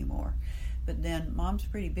alone anymore. But then mom's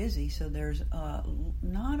pretty busy, so there's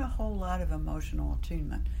not a whole lot of emotional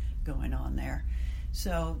attunement going on there.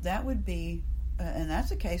 So that would be, and that's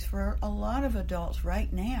the case for a lot of adults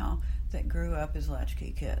right now that grew up as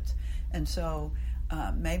latchkey kids. And so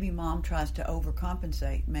maybe mom tries to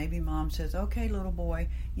overcompensate. Maybe mom says, okay, little boy,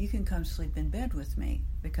 you can come sleep in bed with me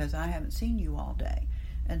because I haven't seen you all day.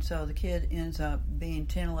 And so the kid ends up being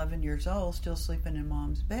 10, 11 years old, still sleeping in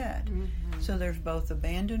mom's bed. Mm-hmm. So there's both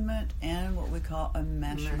abandonment and what we call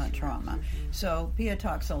enmeshment trauma. Mm-hmm. So Pia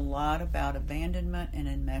talks a lot about abandonment and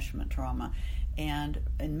enmeshment trauma. And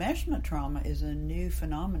enmeshment trauma is a new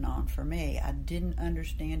phenomenon for me. I didn't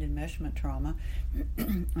understand enmeshment trauma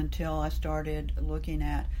until I started looking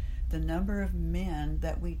at the number of men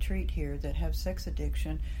that we treat here that have sex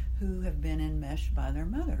addiction who have been enmeshed by their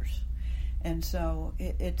mothers. And so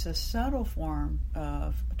it's a subtle form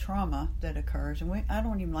of trauma that occurs. And I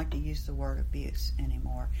don't even like to use the word abuse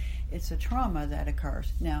anymore. It's a trauma that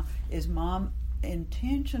occurs. Now, is mom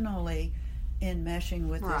intentionally enmeshing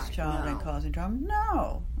with this child and causing trauma?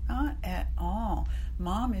 No, not at all.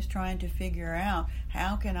 Mom is trying to figure out,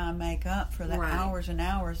 how can I make up for the hours and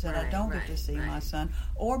hours that I don't get to see my son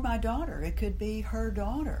or my daughter. It could be her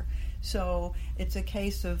daughter. So it's a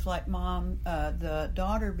case of like mom, the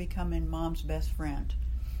daughter becoming mom's best friend.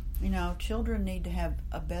 Children need to have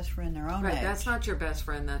a best friend their own age. Right, that's not your best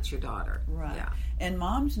friend, that's your daughter. Right. Yeah. And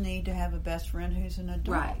moms need to have a best friend who's an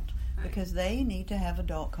adult. Right. Because they need to have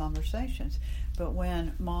adult conversations. But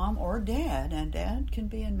when mom or dad, and dad can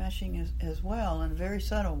be enmeshing as well in a very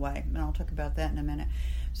subtle way, and I'll talk about that in a minute.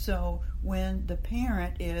 So when the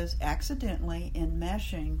parent is accidentally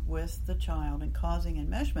enmeshing with the child and causing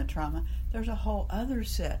enmeshment trauma, there's a whole other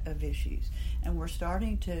set of issues. And we're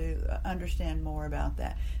starting to understand more about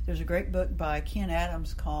that. There's a great book by Ken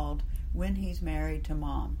Adams called When He's Married to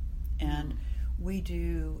Mom. And we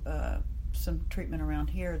do some treatment around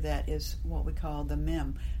here that is what we call the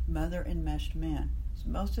MEM, Mother Enmeshed Men. So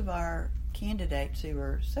most of our candidates who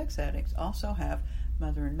are sex addicts also have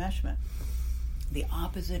mother enmeshment, the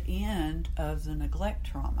opposite end of the neglect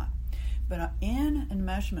trauma. But in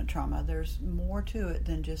enmeshment trauma, there's more to it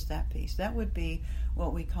than just that piece. That would be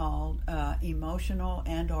what we call emotional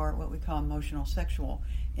and or what we call emotional sexual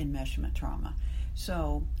enmeshment trauma.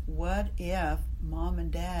 So what if mom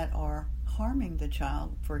and dad are harming the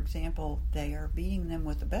child? For example, they are beating them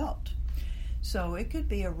with a belt. So it could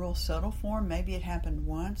be a real subtle form. Maybe it happened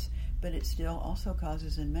once, but it still also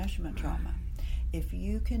causes enmeshment trauma. If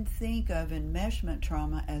you can think of enmeshment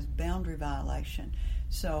trauma as boundary violation.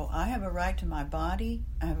 So I have a right to my body,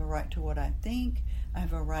 I have a right to what I think, I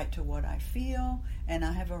have a right to what I feel, and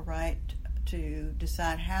I have a right to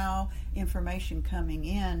decide how information coming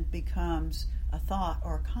in becomes a thought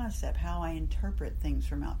or a concept, how I interpret things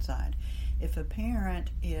from outside. If a parent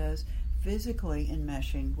is physically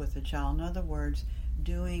enmeshing with a child, in other words,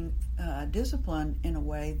 doing discipline in a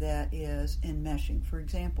way that is enmeshing. For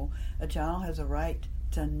example, a child has a right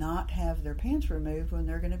to not have their pants removed when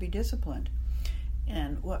they're going to be disciplined.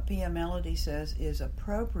 And what Pia Mellody says is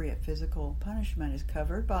appropriate physical punishment is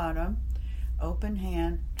covered bottom, open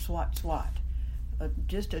hand, swat, swat.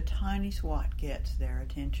 Just a tiny swat gets their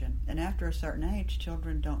attention. And after a certain age,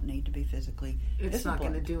 children don't need to be physically disciplined. It's not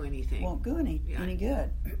going to do anything. Won't do any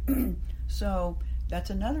good. So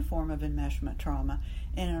that's another form of enmeshment trauma.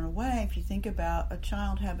 And in a way, if you think about a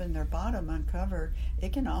child having their bottom uncovered,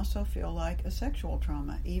 it can also feel like a sexual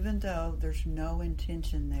trauma, even though there's no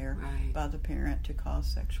intention there by the parent to cause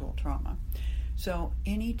sexual trauma. So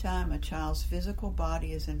anytime a child's physical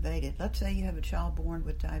body is invaded, let's say you have a child born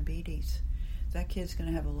with diabetes, that kid's going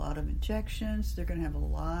to have a lot of injections. They're going to have a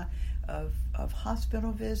lot of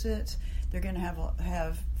hospital visits. They're going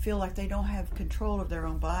to feel like they don't have control of their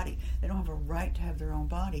own body. They don't have a right to have their own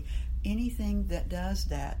body. Anything that does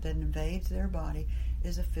that invades their body,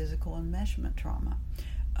 is a physical enmeshment trauma.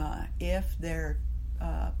 If they're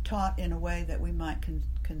taught in a way that we might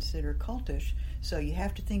consider cultish, so you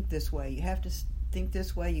have to think this way, you have to think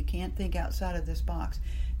this way, you can't think outside of this box,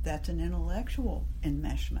 that's an intellectual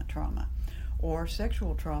enmeshment trauma. Or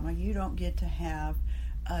sexual trauma, you don't get to have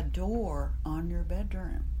a door on your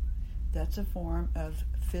bedroom. That's a form of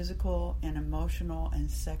physical and emotional and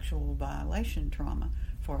sexual violation trauma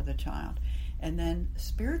for the child. And then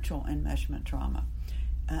spiritual enmeshment trauma.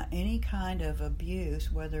 Any kind of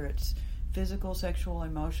abuse, whether it's physical, sexual,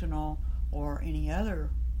 emotional, or any other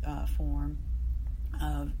form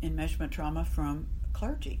of enmeshment trauma from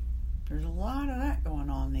clergy. There's a lot of that going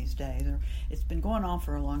on these days. It's been going on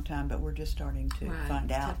for a long time, but we're just starting to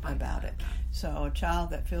find out about it. So a child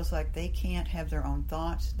that feels like they can't have their own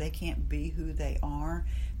thoughts, they can't be who they are,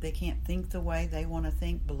 they can't think the way they want to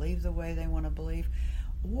think, believe the way they want to believe,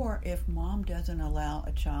 or if mom doesn't allow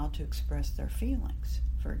a child to express their feelings.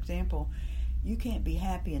 For example, you can't be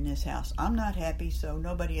happy in this house. I'm not happy, so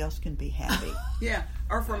nobody else can be happy. Yeah,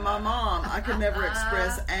 or for my mom, I could never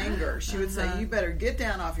express anger. She would say, you better get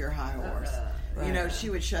down off your high horse. Right. You know,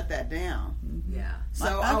 she would shut that down. Yeah.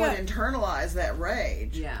 So I would internalize that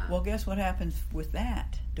rage. Yeah. Well, guess what happens with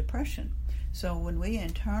that? Depression. So when we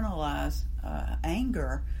internalize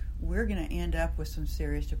anger, we're going to end up with some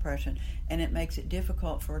serious depression. And it makes it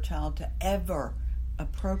difficult for a child to ever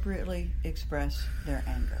appropriately express their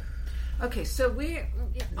anger. Okay, so we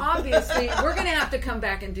obviously we're going to have to come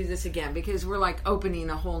back and do this again because we're like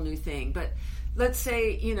opening a whole new thing. But let's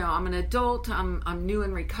say, you know, I'm an adult, I'm new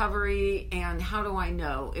in recovery, and how do I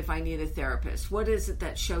know if I need a therapist? What is it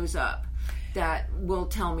that shows up that will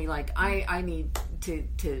tell me like I need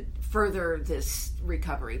to further this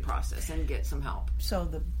recovery process and get some help? So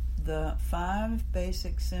the 5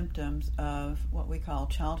 basic symptoms of what we call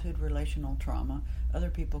childhood relational trauma. Other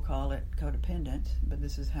people call it codependence, but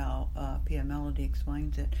this is how Pia Melody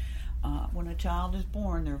explains it. When a child is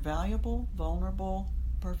born, they're valuable, vulnerable,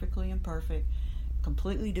 perfectly imperfect,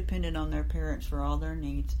 completely dependent on their parents for all their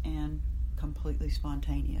needs, and completely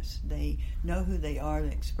spontaneous. They know who they are,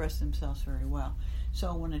 they express themselves very well.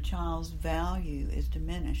 So when a child's value is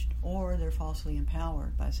diminished, or they're falsely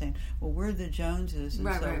empowered by saying, well, we're the Joneses, and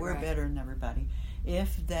we're better than everybody.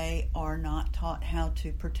 If they are not taught how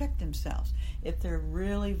to protect themselves, if they're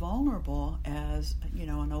really vulnerable as, you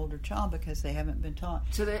know, an older child because they haven't been taught.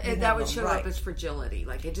 So that would show up as fragility,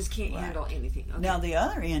 like it just can't handle anything. Okay. Now the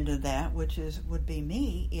other end of that, which would be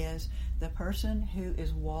me, is the person who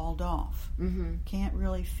is walled off, can't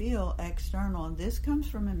really feel external, and this comes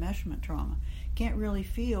from enmeshment trauma. Can't really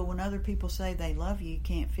feel when other people say they love you.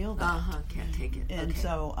 Can't feel that. Can't take it. And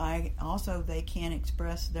so they can't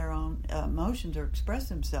express their own emotions or express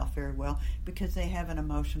themselves very well because they have an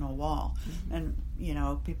emotional wall. And you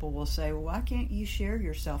know, people will say, well, why can't you share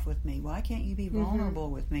yourself with me? Why can't you be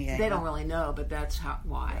vulnerable with me? They don't really know, but that's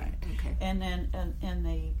why. Right. Okay. And then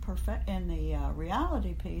the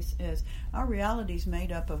reality piece is our reality is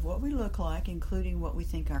made up of what we look like, including what we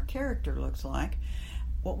think our character looks like,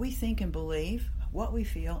 what we think and believe, what we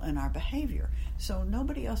feel, and our behavior. So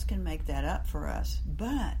nobody else can make that up for us.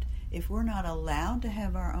 But if we're not allowed to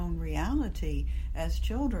have our own reality as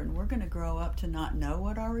children, we're going to grow up to not know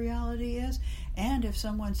what our reality is. And if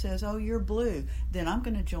someone says, oh, you're blue, then I'm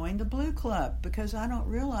going to join the blue club because I don't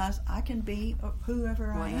realize I can be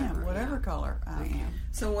whoever I am, whatever color I am.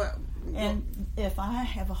 So and if I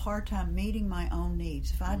have a hard time meeting my own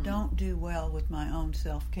needs, if I don't do well with my own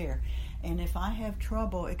self-care, and if I have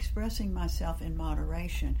trouble expressing myself in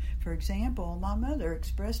moderation, for example, my mother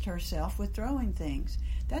expressed herself with throwing things.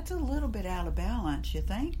 That's a little bit out of balance, you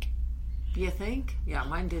think? You think? Yeah,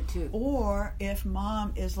 mine did too. Or if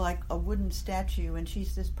mom is like a wooden statue and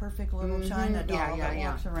she's this perfect little China doll that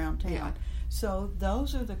walks around town. Yeah. So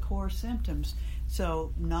those are the core symptoms.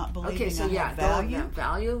 So not believing I have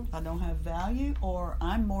value. I don't have value, or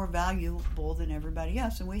I'm more valuable than everybody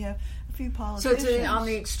else. And we have a few politicians. So it's on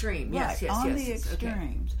the extreme. Yes, on the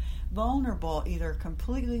extremes. Okay. Vulnerable, either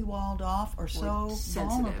completely walled off or so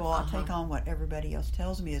vulnerable I take on what everybody else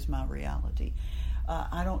tells me is my reality.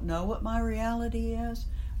 I don't know what my reality is.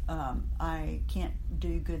 I can't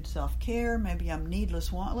do good self-care. Maybe I'm needless,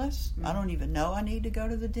 wantless. I don't even know I need to go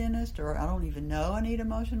to the dentist, or I don't even know I need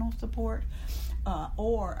emotional support.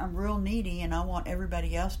 or I'm real needy and I want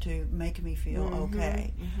everybody else to make me feel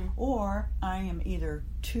okay, or I am either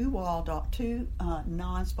too walled off, too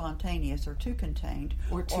non-spontaneous, or too contained,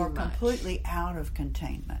 or completely out of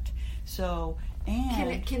containment. So,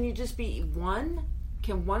 and can you just be one?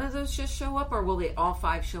 Can one of those just show up, or will they all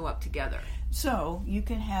 5 show up together? So you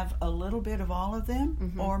can have a little bit of all of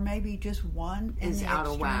them, or maybe just one is out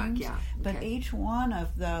of whack. Yeah, but each one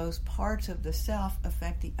of those parts of the self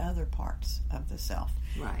affect the other parts of the self.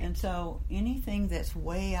 Right. And so anything that's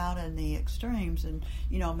way out in the extremes, and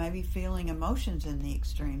maybe feeling emotions in the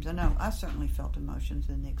extremes. I know I certainly felt emotions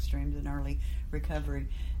in the extremes in early recovery.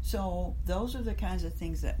 So those are the kinds of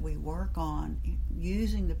things that we work on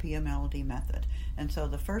using the PMLD method. And so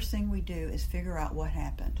the first thing we do is figure out what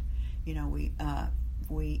happened.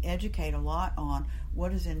 We educate a lot on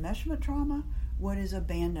what is enmeshment trauma, what is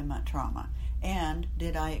abandonment trauma, and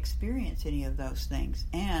did I experience any of those things?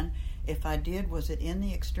 And if I did, was it in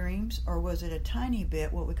the extremes, or was it a tiny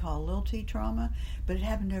bit, what we call little t trauma, but it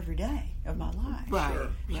happened every day of my life? Right.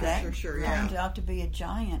 That Sure. turns out to be a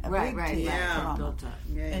giant, big T trauma.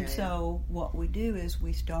 And so what we do is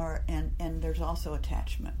we start, and there's also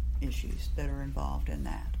attachment issues that are involved in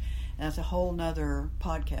that. And that's a whole nother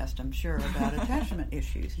podcast, I'm sure, about attachment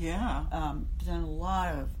issues. Yeah. Done a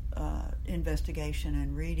lot of investigation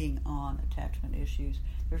and reading on attachment issues.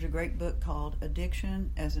 There's a great book called Addiction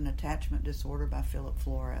as an Attachment Disorder by Philip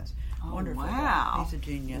Flores. Oh, Wonderful wow. book. He's a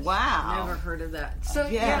genius. Wow. Never heard of that. So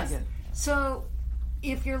yes. So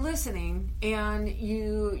if you're listening and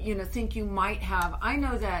you think you might have, I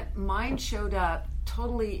know that mine showed up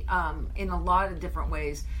totally in a lot of different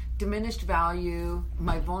ways. Diminished value,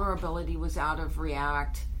 my vulnerability was out of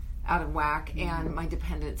whack, and my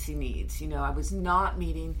dependency needs. I was not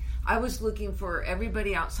meeting, I was looking for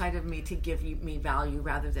everybody outside of me to give me value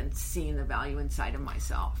rather than seeing the value inside of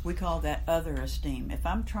myself. We call that other esteem. If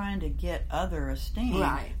I'm trying to get other esteem,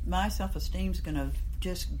 my self-esteem is going to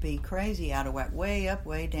just be crazy out of whack, way up,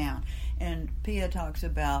 way down. And Pia talks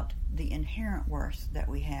about the inherent worth that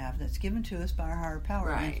we have that's given to us by our higher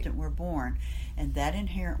power the instant we're born. And that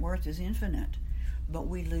inherent worth is infinite. But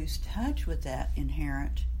we lose touch with that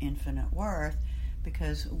inherent infinite worth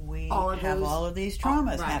because we have all of these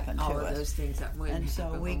traumas happen to us. All of those things that wouldn't and so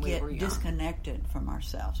happen we when get we were young. disconnected from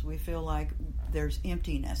ourselves. We feel like there's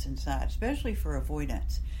emptiness inside, especially for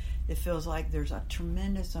avoidance. It feels like there's a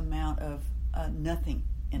tremendous amount of nothing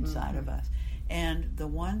inside of us. And the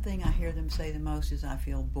one thing I hear them say the most is, I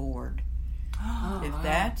feel bored.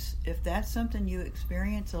 If that's something you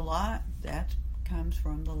experience a lot, that comes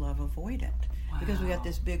from the love avoidant. Because we got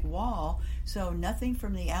this big wall, so nothing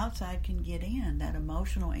from the outside can get in, that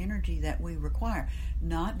emotional energy that we require.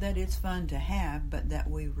 Not that it's fun to have, but that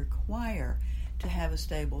we require to have a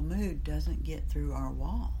stable mood doesn't get through our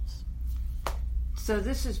walls. So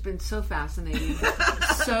this has been so fascinating.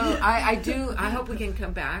 So I hope we can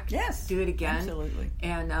come back. Yes. Do it again. Absolutely.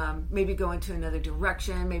 And maybe go into another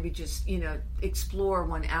direction, maybe just, explore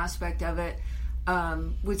one aspect of it.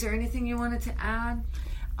 Was there anything you wanted to add?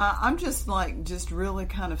 I'm just really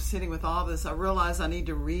kind of sitting with all this. I realize I need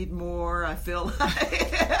to read more. I feel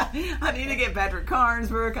like I need to get Patrick Carnes'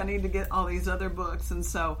 book. I need to get all these other books. And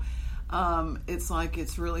so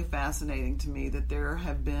it's really fascinating to me that there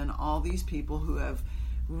have been all these people who have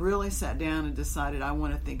really sat down and decided, I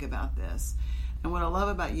want to think about this. And what I love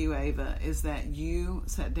about you, Ava, is that you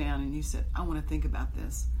sat down and you said, I want to think about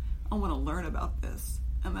this. I want to learn about this.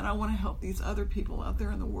 And that I want to help these other people out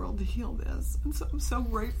there in the world to heal this. And so I'm so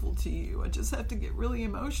grateful to you. I just have to get really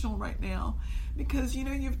emotional right now because,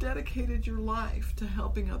 you've dedicated your life to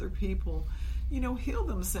helping other people, heal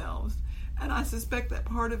themselves. And I suspect that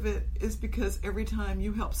part of it is because every time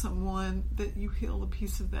you help someone, that you heal a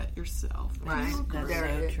piece of that yourself. Right. That's so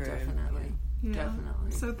true. Definitely. Yeah.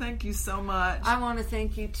 Definitely. So thank you so much. I want to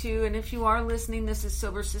thank you too. And if you are listening, this is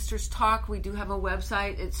Sober Sisters Talk. We do have a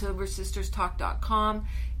website at SoberSistersTalk.com.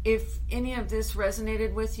 If any of this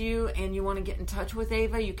resonated with you and you want to get in touch with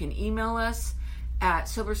Ava, you can email us at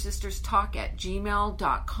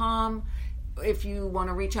SoberSistersTalk@gmail.com. If you want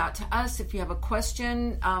to reach out to us, if you have a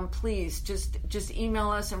question, please just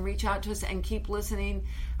email us and reach out to us and keep listening.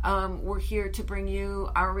 We're here to bring you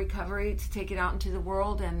our recovery, to take it out into the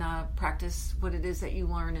world and practice what it is that you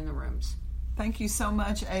learn in the rooms. Thank you so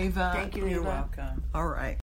much, Ava. Thank you, Ava. You're welcome. All right.